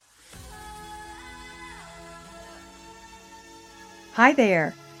Hi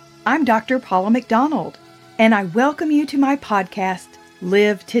there, I'm Dr. Paula McDonald, and I welcome you to my podcast,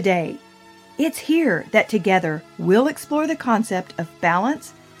 Live Today. It's here that together we'll explore the concept of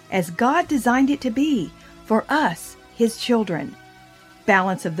balance as God designed it to be for us, His children.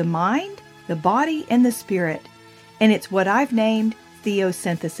 Balance of the mind, the body, and the spirit. And it's what I've named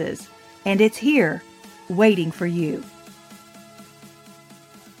Theosynthesis, and it's here waiting for you.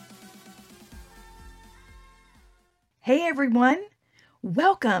 Hey everyone!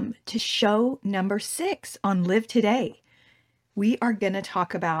 Welcome to show number 6 on Live Today. We are going to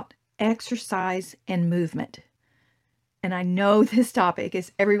talk about exercise and movement. And I know this topic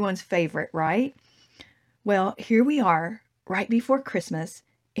is everyone's favorite, right? Well, here we are, right before Christmas.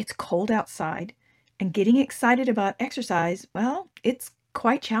 It's cold outside, and getting excited about exercise, well, it's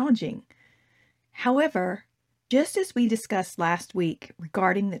quite challenging. However, just as we discussed last week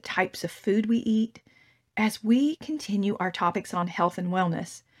regarding the types of food we eat, as we continue our topics on health and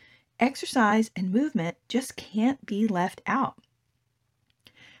wellness, exercise and movement just can't be left out.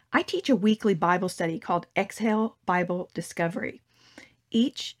 I teach a weekly Bible study called Exhale Bible Discovery.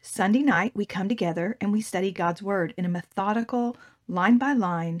 Each Sunday night, we come together and we study God's Word in a methodical,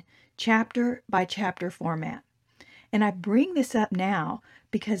 line-by-line, chapter-by-chapter format. And I bring this up now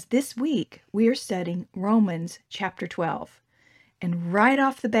because this week we are studying Romans chapter 12. And right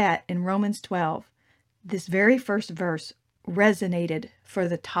off the bat in Romans 12, this very first verse resonated for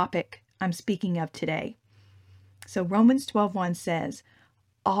the topic I'm speaking of today. So Romans 12:1 says,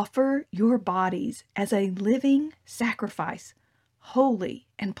 "Offer your bodies as a living sacrifice, holy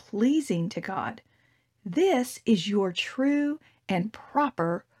and pleasing to God. This is your true and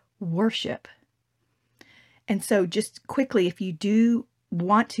proper worship." And so just quickly, if you do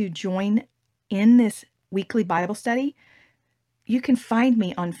want to join in this weekly Bible study, you can find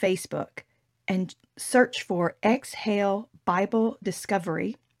me on Facebook and search for Exhale Bible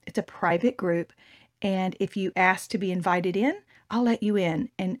Discovery. It's a private group, and if you ask to be invited in, I'll let you in.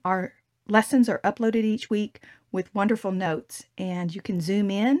 And our lessons are uploaded each week with wonderful notes, and you can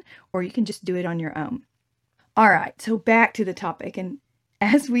zoom in or you can just do it on your own. All right, so back to the topic. And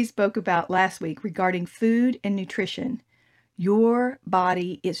as we spoke about last week regarding food and nutrition, your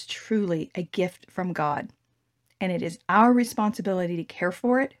body is truly a gift from God, and it is our responsibility to care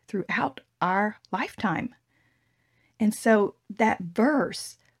for it throughout our lifetime. And so that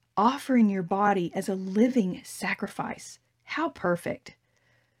verse, offering your body as a living sacrifice, how perfect.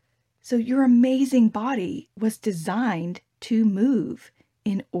 So your amazing body was designed to move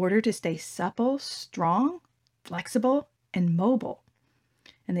in order to stay supple, strong, flexible, and mobile.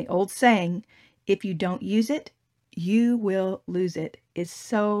 And the old saying, if you don't use it, you will lose it, is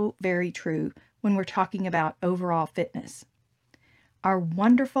so very true when we're talking about overall fitness. Our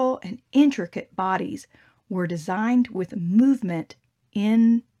wonderful and intricate bodies were designed with movement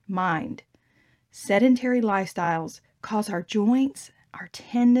in mind. Sedentary lifestyles cause our joints, our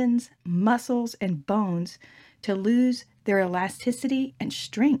tendons, muscles, and bones to lose their elasticity and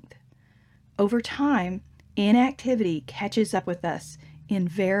strength. Over time, inactivity catches up with us in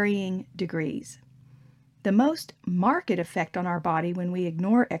varying degrees. The most marked effect on our body when we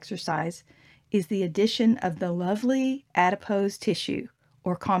ignore exercise is the addition of the lovely adipose tissue,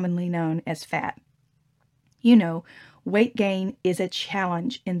 or commonly known as fat. You know, weight gain is a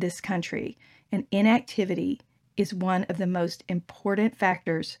challenge in this country, and inactivity is one of the most important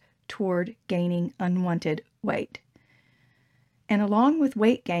factors toward gaining unwanted weight. And along with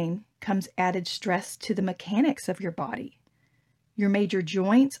weight gain comes added stress to the mechanics of your body. Your major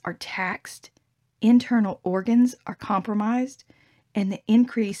joints are taxed, internal organs are compromised, and the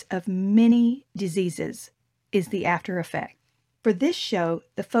increase of many diseases is the after effect. For this show,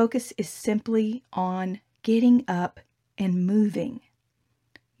 the focus is simply on getting up and moving.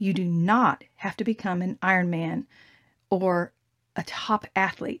 You do not have to become an Ironman or a top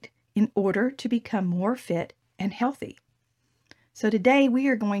athlete in order to become more fit and healthy. So today we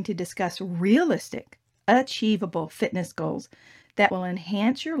are going to discuss realistic, achievable fitness goals that will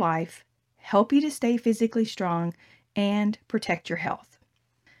enhance your life, help you to stay physically strong, and protect your health.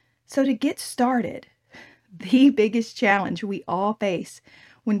 So to get started, the biggest challenge we all face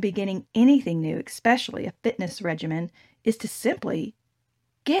when beginning anything new, especially a fitness regimen, is to simply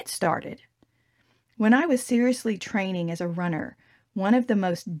get started. When I was seriously training as a runner, one of the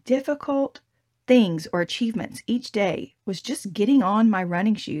most difficult things or achievements each day was just getting on my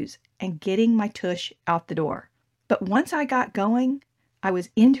running shoes and getting my tush out the door. But once I got going, I was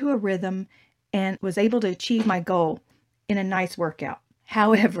into a rhythm and was able to achieve my goal in a nice workout.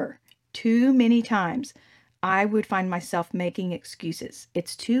 However, too many times I would find myself making excuses.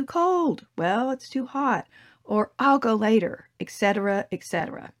 It's too cold. Well, it's too hot. or I'll go later, etc.,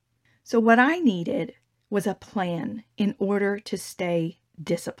 etc. So what I needed was a plan in order to stay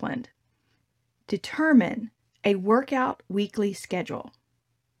disciplined. Determine a workout weekly schedule.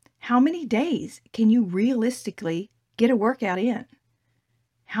 How many days can you realistically get a workout in?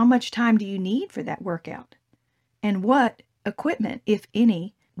 How much time do you need for that workout? And what equipment, if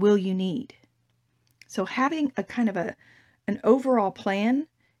any, will you need? So having a kind of an overall plan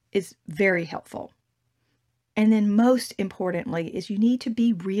is very helpful. And then most importantly is you need to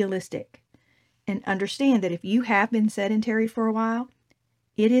be realistic and understand that if you have been sedentary for a while,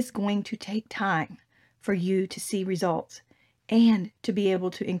 it is going to take time for you to see results and to be able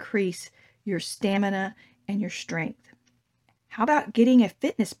to increase your stamina and your strength. How about getting a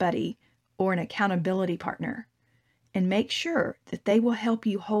fitness buddy or an accountability partner and make sure that they will help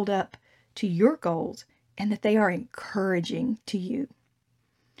you hold up to your goals and that they are encouraging to you.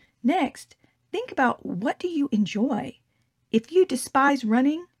 Next, think about what do you enjoy? If you despise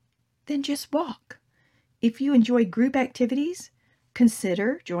running, then just walk. If you enjoy group activities,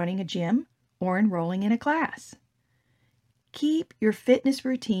 consider joining a gym or enrolling in a class. Keep your fitness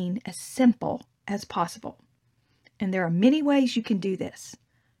routine as simple as possible. And there are many ways you can do this.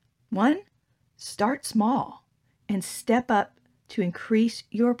 1, start small and step up to increase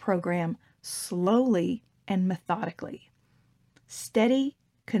your program slowly and methodically. Steady,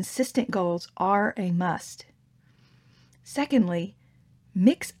 consistent goals are a must. Secondly,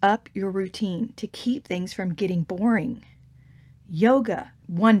 mix up your routine to keep things from getting boring. Yoga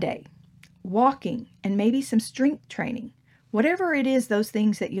one day, walking, and maybe some strength training. Whatever it is, those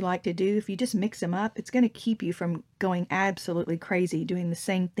things that you like to do, if you just mix them up, it's going to keep you from going absolutely crazy doing the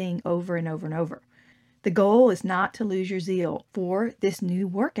same thing over and over and over. The goal is not to lose your zeal for this new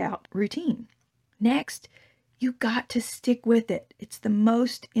workout routine. Next, you got to stick with it. It's the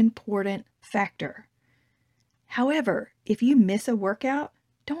most important factor. However, if you miss a workout,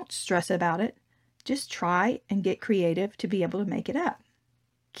 don't stress about it. Just try and get creative to be able to make it up.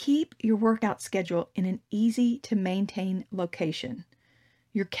 Keep your workout schedule in an easy to maintain location.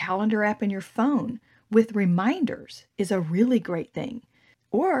 Your calendar app in your phone with reminders is a really great thing.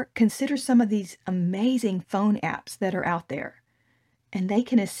 Or consider some of these amazing phone apps that are out there. And they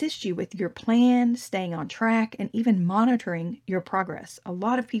can assist you with your plan, staying on track, and even monitoring your progress. A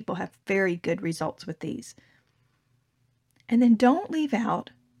lot of people have very good results with these. And then don't leave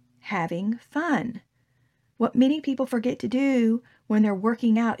out having fun. What many people forget to do when they're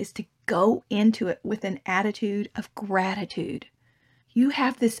working out is to go into it with an attitude of gratitude. You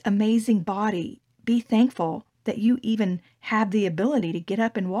have this amazing body. Be thankful that you even have the ability to get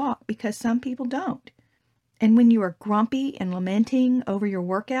up and walk because some people don't. And when you are grumpy and lamenting over your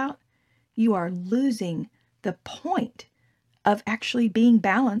workout, you are losing the point of actually being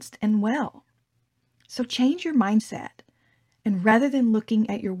balanced and well. So change your mindset. And rather than looking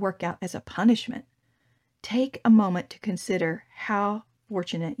at your workout as a punishment, take a moment to consider how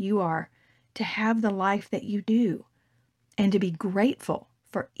fortunate you are to have the life that you do and to be grateful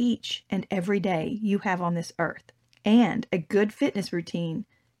for each and every day you have on this earth. And a good fitness routine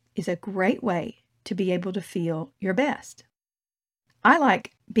is a great way to be able to feel your best. I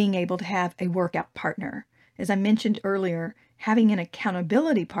like being able to have a workout partner. As I mentioned earlier, having an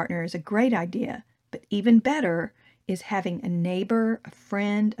accountability partner is a great idea, but even better is having a neighbor, a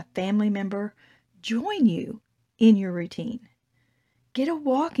friend, a family member join you in your routine. Get a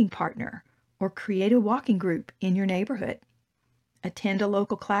walking partner or create a walking group in your neighborhood. Attend a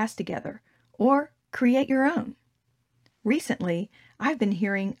local class together or create your own. Recently, I've been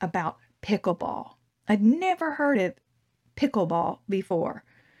hearing about pickleball. I'd never heard of pickleball before,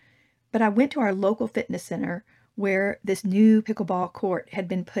 but I went to our local fitness center where this new pickleball court had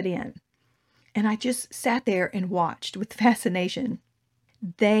been put in, and I just sat there and watched with fascination.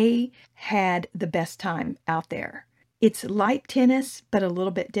 They had the best time out there. It's like tennis, but a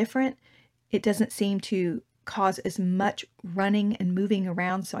little bit different. It doesn't seem to cause as much running and moving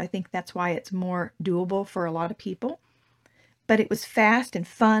around, so I think that's why it's more doable for a lot of people. But it was fast and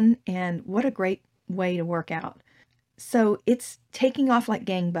fun, and what a great way to work out. So it's taking off like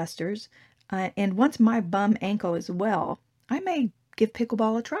gangbusters, and once my bum ankle is well, I may give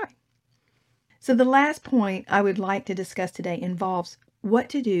pickleball a try. So the last point I would like to discuss today involves what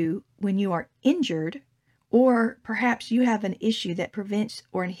to do when you are injured, or perhaps you have an issue that prevents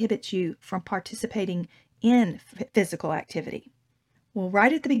or inhibits you from participating in physical activity. Well,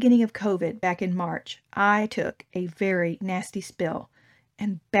 right at the beginning of COVID back in March, I took a very nasty spill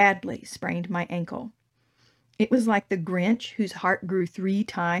and badly sprained my ankle. It was like the Grinch whose heart grew 3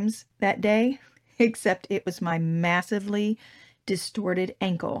 times that day, except it was my massively distorted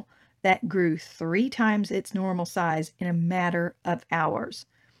ankle that grew 3 times its normal size in a matter of hours.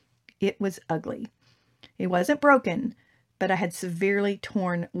 It was ugly. It wasn't broken, but I had severely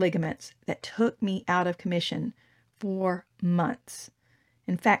torn ligaments that took me out of commission for months.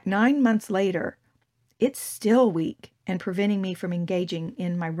 In fact, 9 months later, it's still weak and preventing me from engaging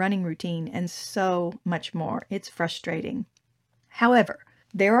in my running routine and so much more. It's frustrating. However,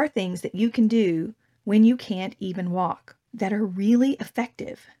 there are things that you can do when you can't even walk that are really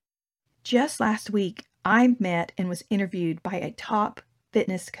effective. Just last week, I met and was interviewed by a top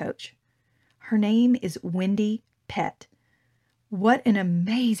fitness coach. Her name is Wendy Pett. What an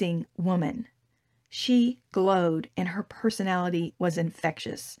amazing woman. She glowed and her personality was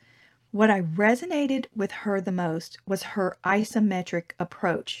infectious. What I resonated with her the most was her isometric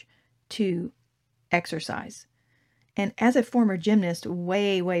approach to exercise. And as a former gymnast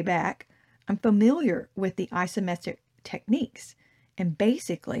way back, I'm familiar with the isometric techniques. And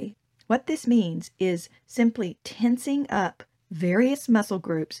basically, what this means is simply tensing up various muscle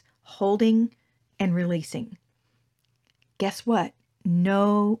groups, holding and releasing. Guess what?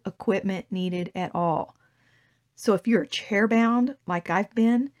 No equipment needed at all. So if you're chair-bound like I've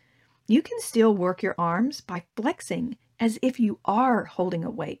been, you can still work your arms by flexing as if you are holding a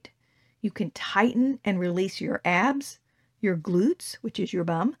weight. You can tighten and release your abs, your glutes, which is your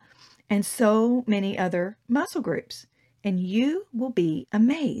bum, and so many other muscle groups. And you will be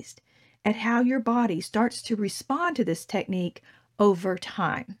amazed at how your body starts to respond to this technique over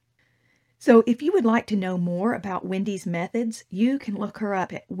time. So if you would like to know more about Wendy's methods, you can look her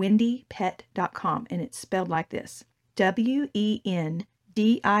up at wendypett.com, and it's spelled like this: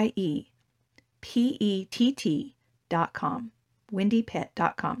 WendyPett.com,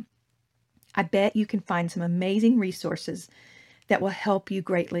 wendypett.com. I bet you can find some amazing resources that will help you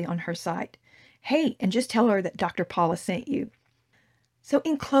greatly on her site. Hey, and just tell her that Dr. Paula sent you. So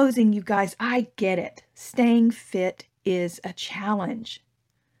in closing, you guys, I get it. Staying fit is a challenge.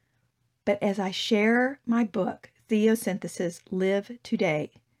 But as I share my book, Theosynthesis Live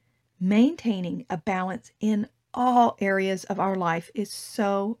Today, maintaining a balance in all areas of our life is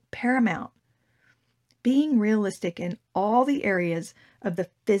so paramount. Being realistic in all the areas of the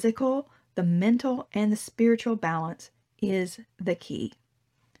physical, the mental, and the spiritual balance is the key.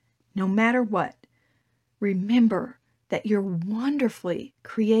 No matter what, remember that your wonderfully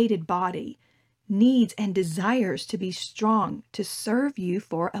created body needs and desires to be strong to serve you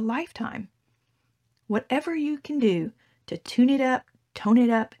for a lifetime. Whatever you can do to tune it up, tone it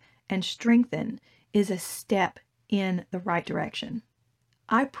up, and strengthen is a step in the right direction.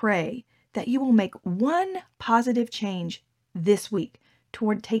 I pray that you will make one positive change this week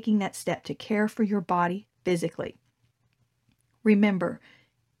toward taking that step to care for your body physically. Remember,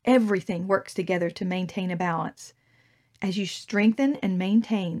 everything works together to maintain a balance. As you strengthen and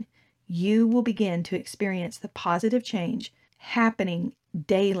maintain, you will begin to experience the positive change happening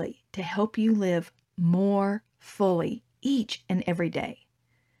daily to help you live more fully each and every day.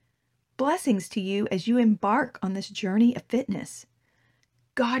 Blessings to you as you embark on this journey of fitness.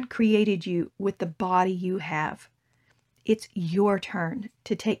 God created you with the body you have. It's your turn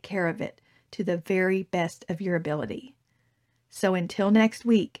to take care of it to the very best of your ability. So until next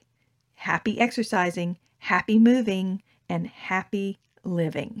week, happy exercising, happy moving, and happy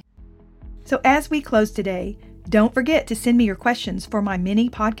living. So as we close today, don't forget to send me your questions for my mini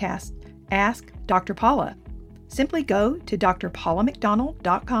podcast, Ask Dr. Paula. Simply go to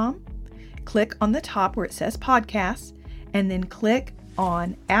drpaulamcdonald.com, click on the top where it says podcasts, and then click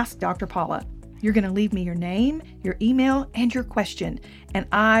on Ask Dr. Paula. You're going to leave me your name, your email, and your question, and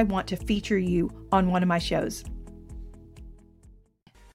I want to feature you on one of my shows.